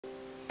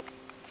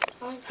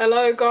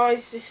Hello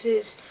guys, this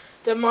is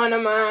the Miner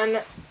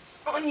Man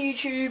on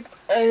YouTube,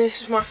 and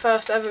this is my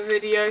first ever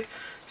video,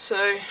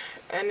 so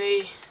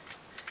any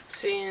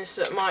scenes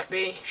that might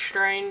be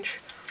strange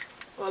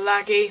or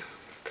laggy,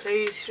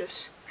 please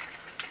just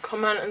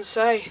comment and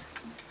say.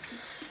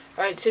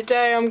 Right,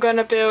 today I'm going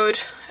to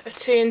build a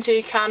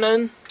TNT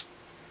cannon.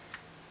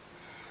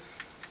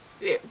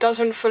 It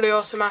doesn't fully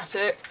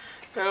automatic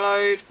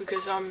reload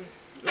because I'm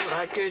not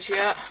that good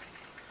yet,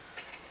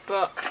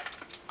 but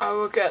I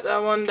will get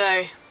there one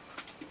day.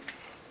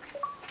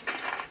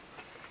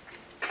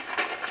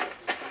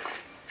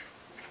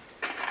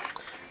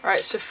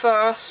 Right, so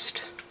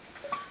first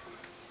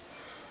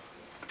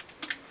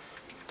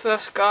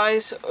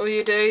guys, all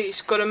you do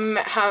is got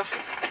to have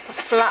a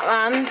flat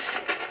land.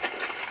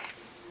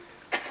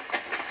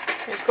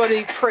 It's got to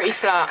be pretty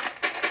flat.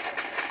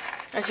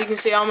 As you can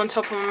see, I'm on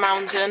top of a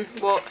mountain,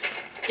 what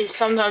is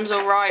sometimes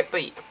alright,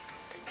 but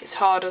it's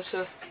harder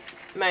to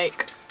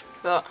make.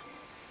 But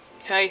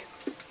okay,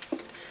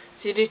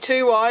 so you do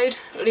 2 wide,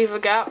 leave a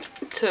gap,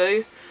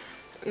 2,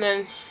 and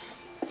then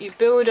you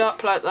build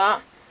up like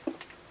that,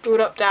 build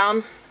up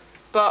down,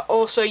 but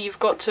also you've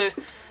got to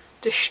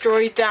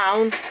destroy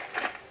down,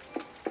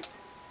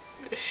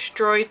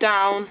 destroy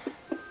down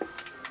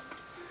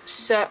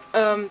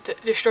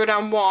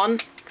 1,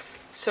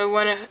 so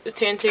when the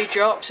TNT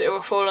drops it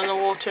will fall in the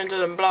water and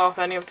doesn't blow up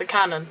any of the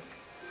cannon.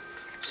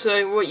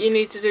 So what you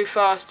need to do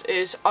first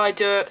is, I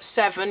do it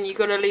 7, you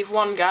got to leave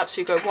 1 gap,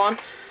 so you go 1,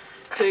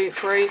 2,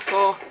 3,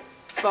 4,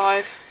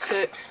 5,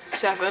 6,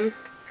 7,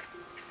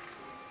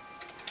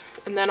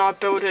 and then I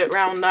build it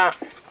around that.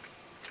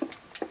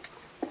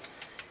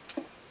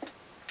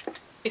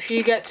 If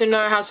you get to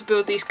know how to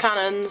build these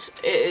cannons,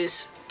 it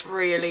is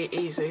really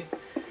easy.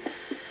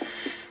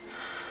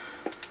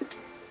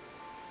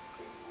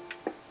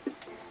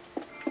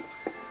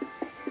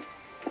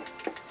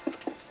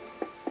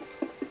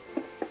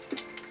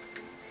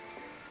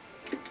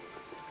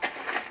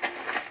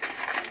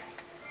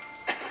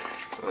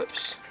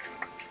 Whoops.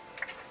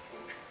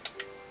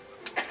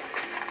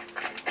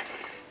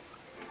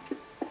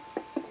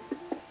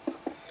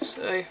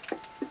 So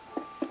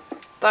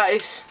that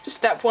is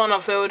step 1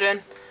 of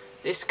building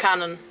this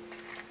cannon.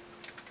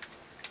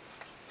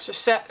 So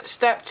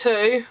step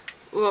 2,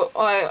 what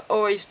I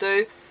always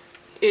do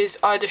is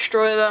I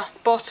destroy the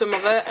bottom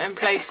of it and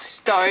place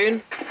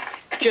stone,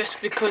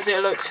 just because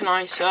it looks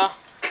nicer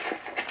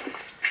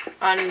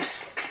and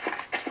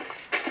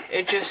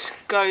it just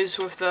goes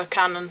with the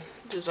cannon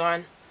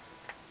design.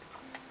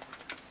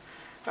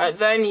 Right,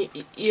 then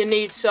you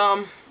need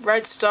some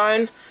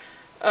redstone,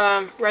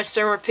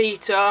 redstone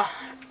repeater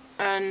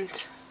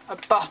and a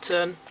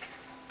button.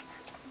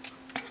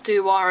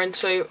 Do wiring.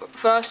 So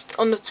first,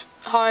 on the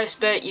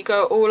highest bit you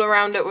go all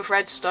around it with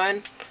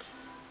redstone,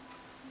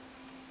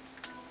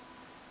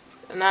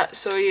 and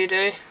that's all you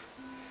do.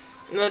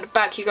 And then at the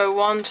back you go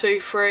 1, 2,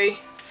 3,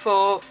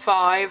 4,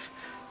 5,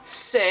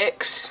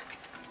 6,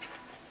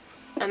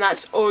 and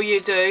that's all you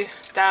do.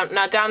 Down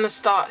the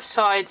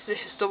sides,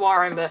 this is the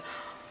wiring bit.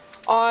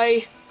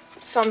 I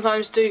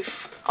sometimes do,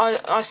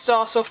 I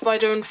start off by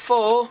doing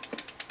 4,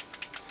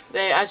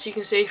 there, as you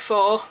can see,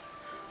 4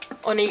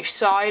 on each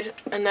side,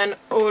 and then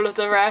all of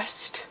the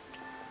rest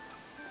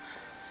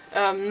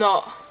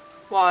not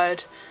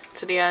wired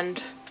to the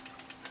end.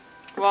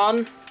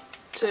 1,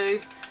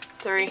 2,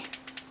 3,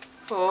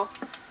 4,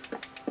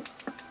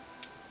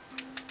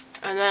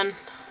 and then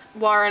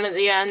wiring at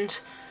the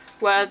end,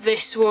 where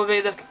this will be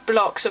the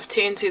blocks of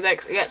TNT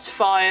that gets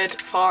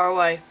fired far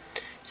away.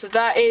 So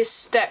that is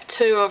step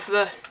 2 of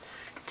the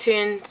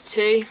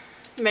TNT,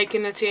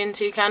 making the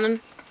TNT cannon.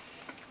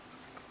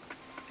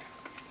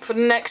 For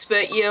the next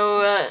bit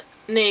you'll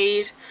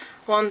need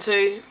 1,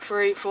 2,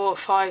 3, 4,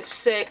 5,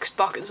 6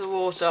 buckets of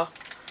water.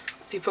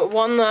 So you put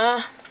 1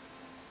 there,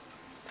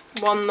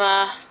 1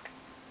 there,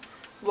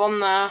 1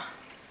 there,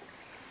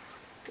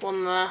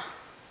 1 there,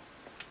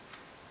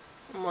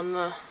 and 1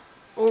 there.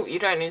 Oh, you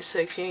don't need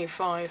 6, you need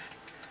 5.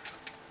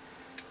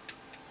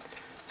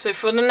 So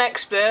for the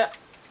next bit,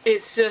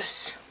 it's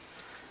just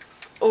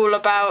all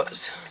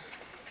about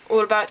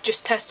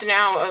just testing it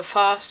out at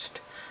first.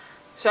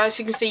 So as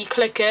you can see, you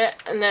click it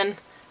and then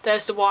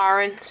there's the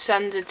wiring,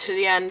 send it to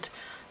the end.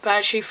 But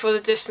actually for the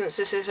distance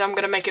this is, I'm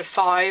going to make it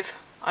 5.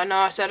 I know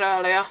I said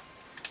earlier,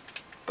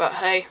 but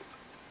hey.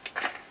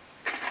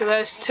 So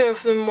there's 2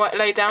 of them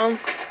laid down.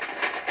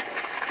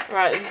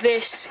 Right,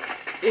 this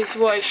is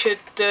what it should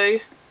do,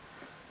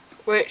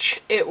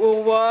 which it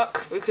will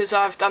work because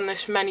I've done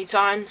this many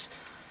times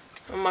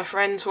on my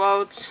friends'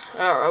 worlds,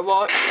 I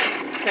watch,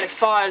 and it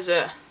fires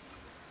it.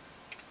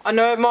 I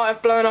know it might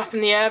have blown up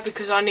in the air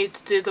because I need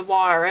to do the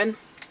wiring,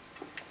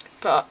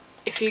 but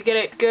if you get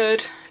it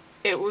good,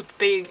 it would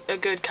be a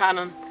good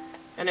cannon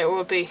and it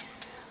will be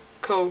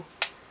cool.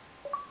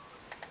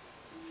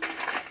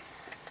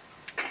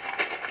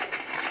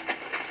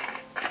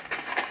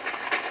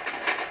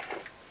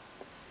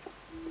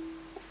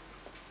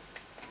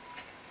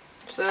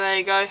 So there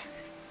you go.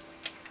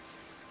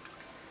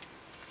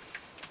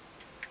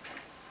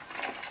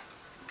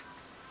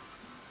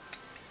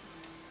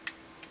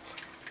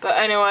 But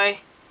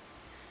anyway,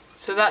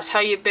 so that's how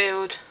you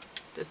build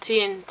the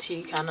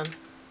TNT cannon.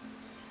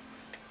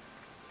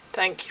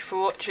 Thank you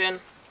for watching.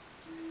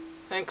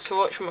 Thanks for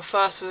watching my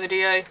first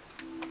video.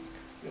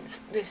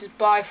 This is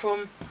bye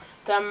from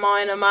Dan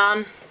Miner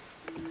Man.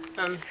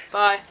 And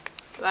bye.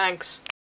 Thanks.